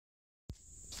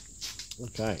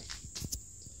Okay,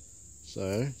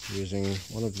 so using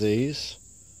one of these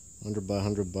 100 by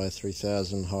 100 by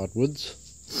 3000 hardwoods,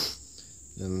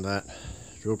 and that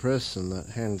drill press and that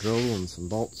hand drill and some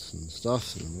bolts and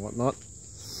stuff and whatnot,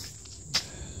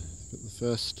 put the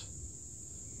first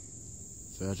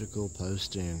vertical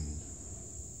post in.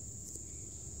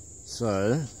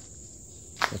 So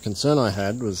the concern I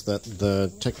had was that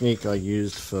the technique I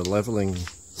used for leveling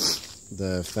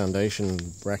the foundation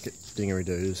bracket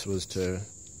dingery-doos was to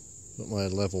put my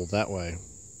level that way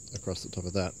across the top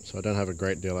of that, so I don't have a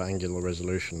great deal of angular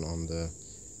resolution on the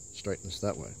straightness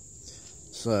that way.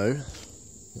 So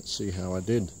let's see how I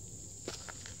did.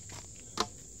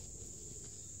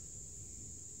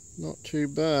 Not too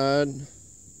bad.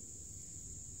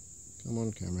 Come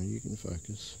on camera, you can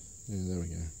focus. Yeah, there we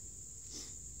go.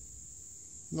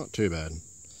 Not too bad.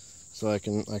 So I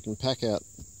can pack out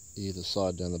either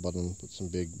side down the bottom, put some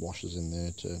big washers in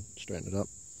there to straighten it up.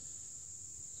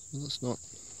 Well,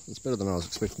 it's better than I was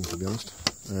expecting, to be honest.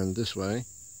 And this way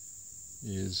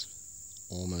is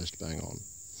almost bang on.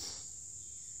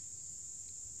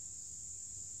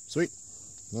 Sweet.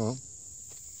 Well,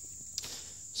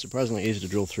 surprisingly easy to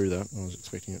drill through that. I was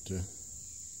expecting it to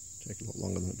take a lot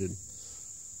longer than it did.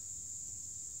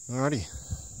 Alrighty,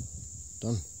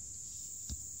 done.